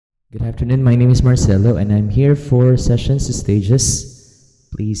Good afternoon. My name is Marcelo, and I'm here for sessions to stages.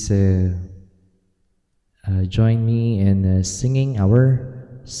 Please join me in singing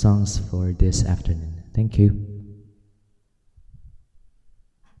our songs for this afternoon. Thank you.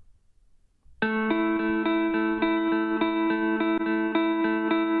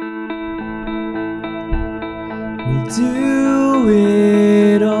 We'll do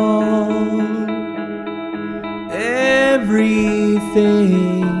it all, everything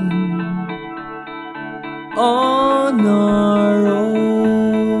on our own.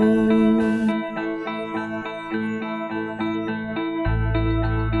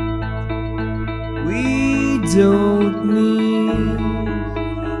 We don't need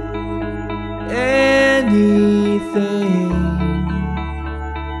anything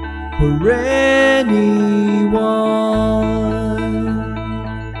or anyone.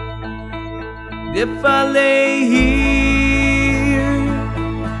 If I lay here,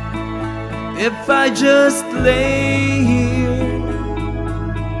 if I just lay here,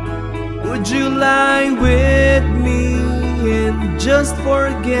 would you lie with me and just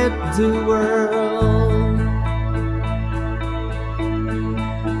forget the world?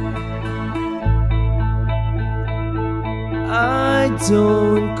 I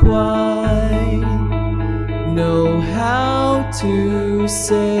don't quite know how to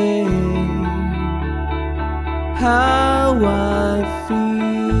say how I feel.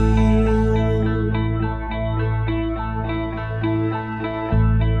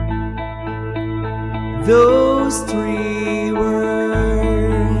 Those three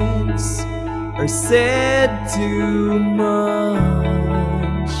words are said too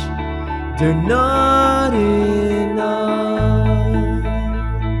much, they're not enough.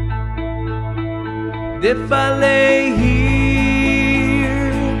 If I lay here,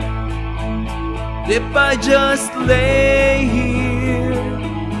 if I just lay here,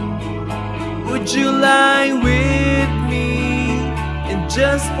 would you lie with me and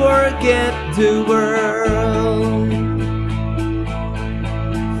just forget the world?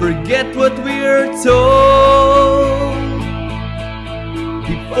 Forget what we're told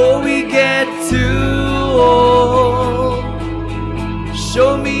before we get too old.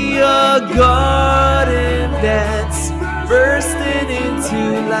 Show me a garden that's bursting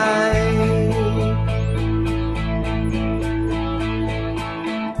into life.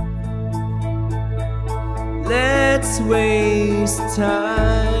 Let's waste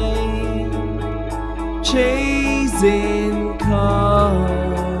time chasing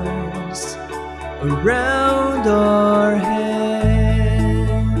cars around our heads.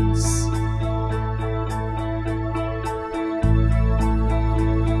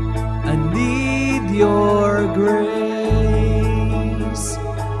 I need your grace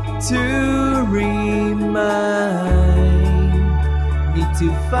to remind me to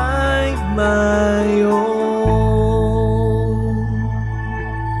find my own.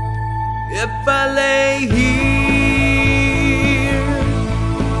 If I lay here,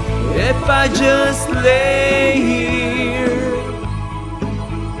 if I just lay here,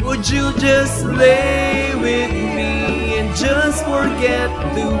 would you just lay with me and just forget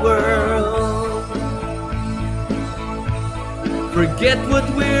the world? Forget what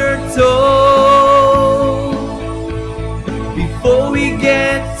we're told before we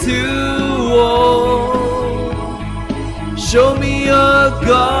get too old. Show me a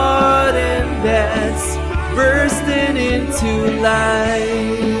garden that's bursting into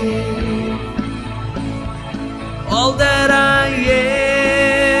life. All that I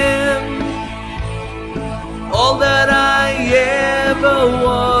am, all that I ever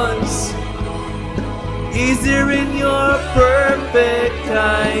was, is there in your perfect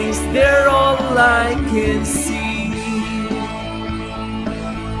eyes. They're all I can see.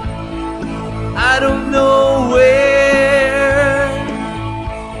 I don't know where,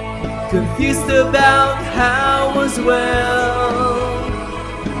 confused about how as well.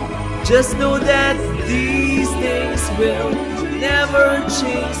 Just know that these things will never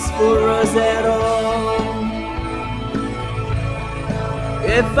change for us at all.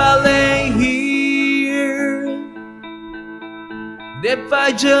 If I lay here, if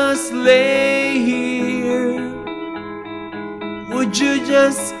I just lay here, would you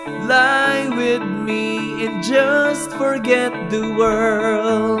just lie with me and just forget the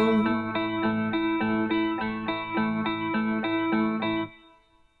world?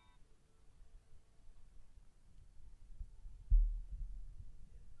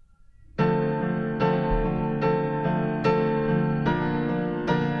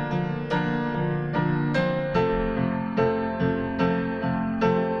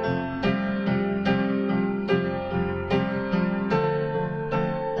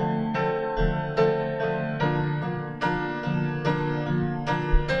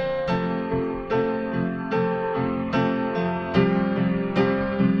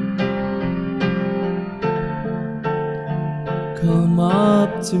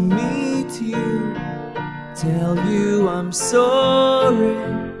 up to meet you, tell you I'm sorry.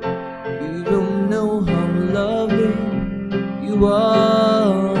 You don't know how lovely you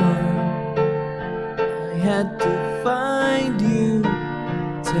are. I had to find you,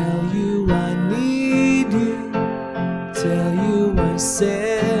 tell you I need you, tell you I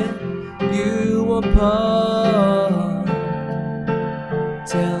set you apart.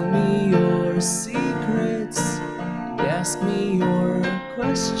 Tell me your secrets and ask me your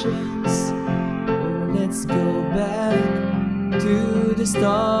questions. Oh, let's go back to the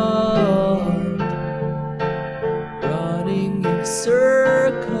start. Running in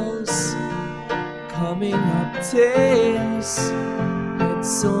circles, coming up tails.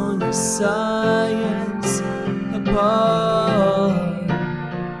 It's only science apart.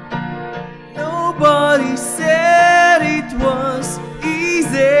 Nobody said it was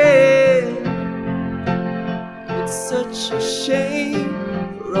easy. It's such a shame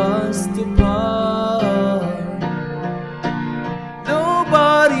for us to part.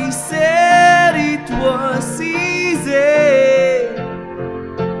 Nobody said it was easy.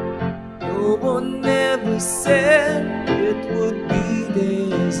 No one ever said it would be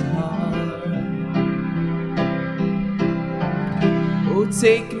this hard. Oh,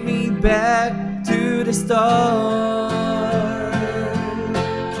 take me back to the start.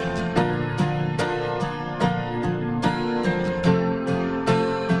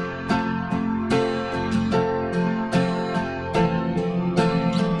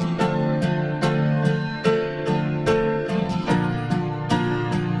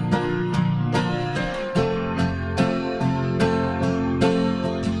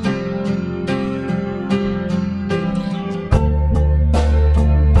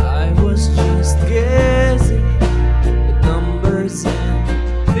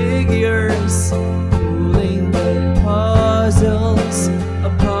 Pulling the puzzles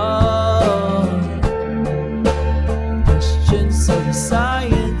apart. Questions of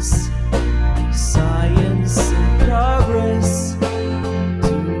science, science in progress.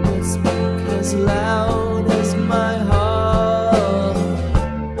 Do not speak as loud as my heart.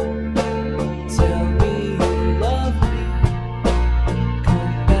 Tell me you love me,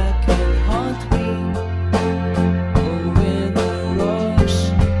 come back and haunt me. Oh, in a rush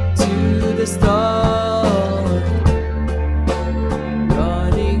to the start,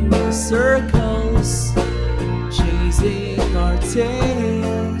 running in circles, chasing our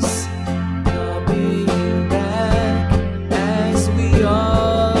tails, coming back as we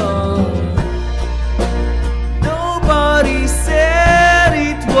are. Nobody said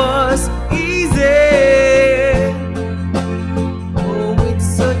it was easy. Oh, it's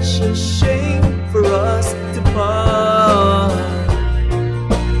such a shame for us to part.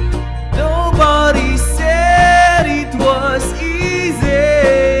 Nobody said it was easy.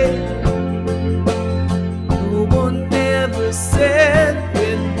 No one ever said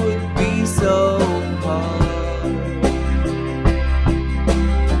it would be so hard.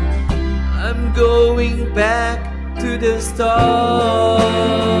 I'm going back to the start.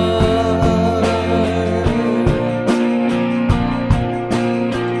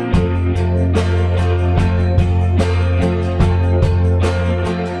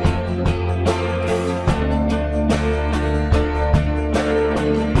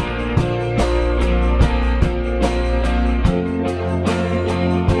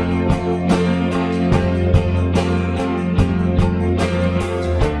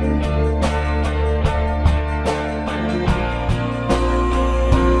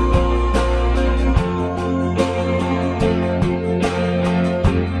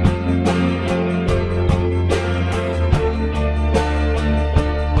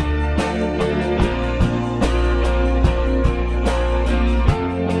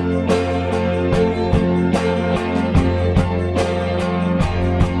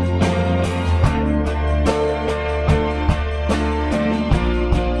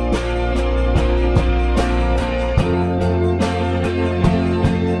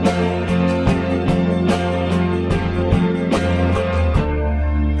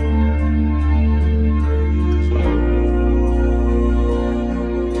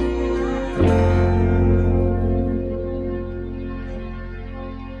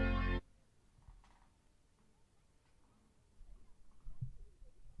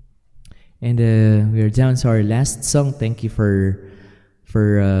 And we are down to our last song. Thank you for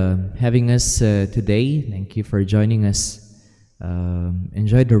having us today. Thank you for joining us.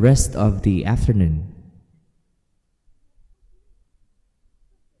 Enjoy the rest of the afternoon.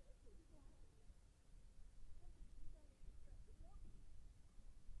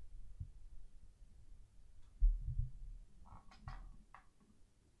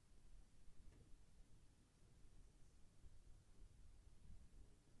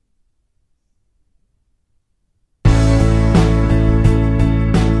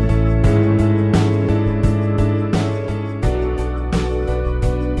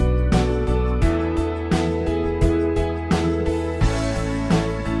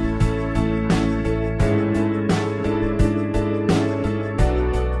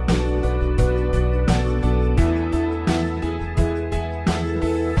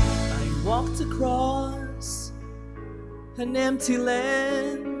 an empty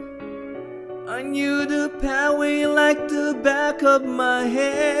land. I knew the pathway like the back of my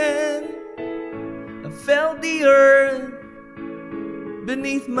hand. I felt the earth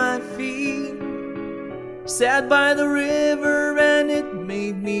beneath my feet. Sat by the river and it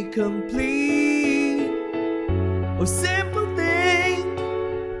made me complete. Oh, simple thing,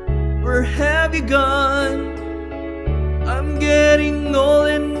 where have you gone? I'm getting old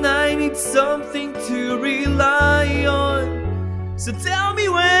and I need something to rely on. So tell me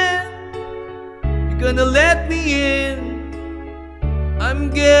when you're gonna let me in. I'm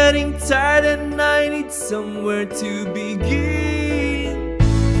getting tired and I need somewhere to begin.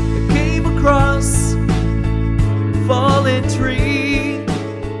 I came across a fallen tree.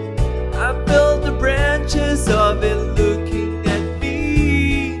 I felt the branches of it looking at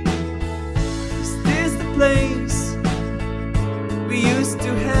me. Is this the place we used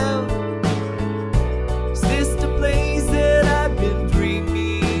to have? Is this the place that I've been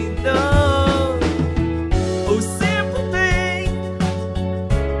dreaming of? Oh, simple thing,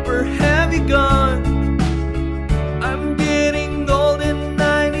 where have you gone? I'm getting old and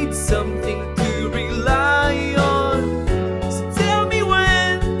I need something to rely on. So tell me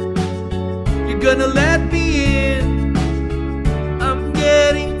when you're gonna let me in. I'm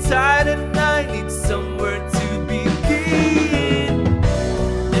getting tired and I need somewhere to begin.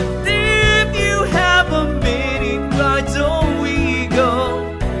 And if you have a minute, why don't we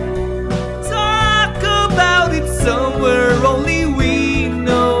go talk about it somewhere only we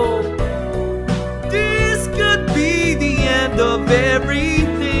know? This could be the end of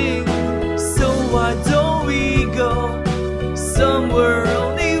everything. So why don't we go somewhere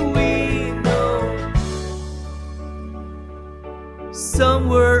only we know?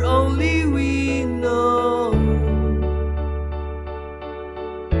 Somewhere only we know.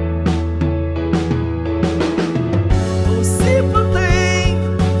 Oh, simple thing,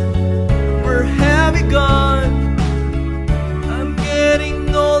 where have you gone? I'm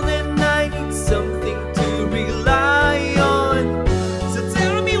getting old and I need something to rely on. So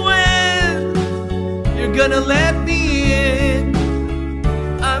tell me when you're gonna let me in.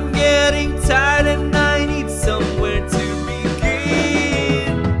 I'm getting tired and I need somewhere to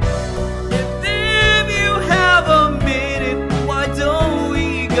begin. And if you have a minute, why don't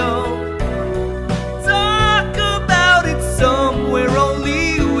we go talk about it somewhere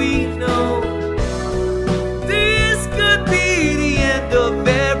only we know? This could be the end of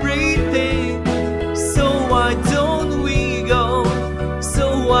everything. So why don't we go? So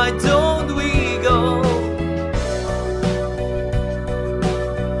why don't we go?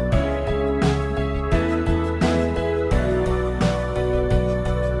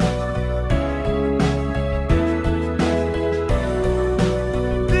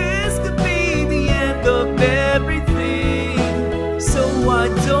 This could be the end of everything. So why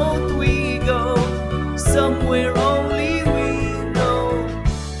don't we go somewhere only we know?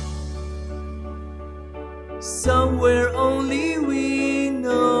 Somewhere only we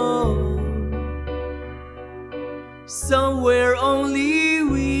know. Somewhere only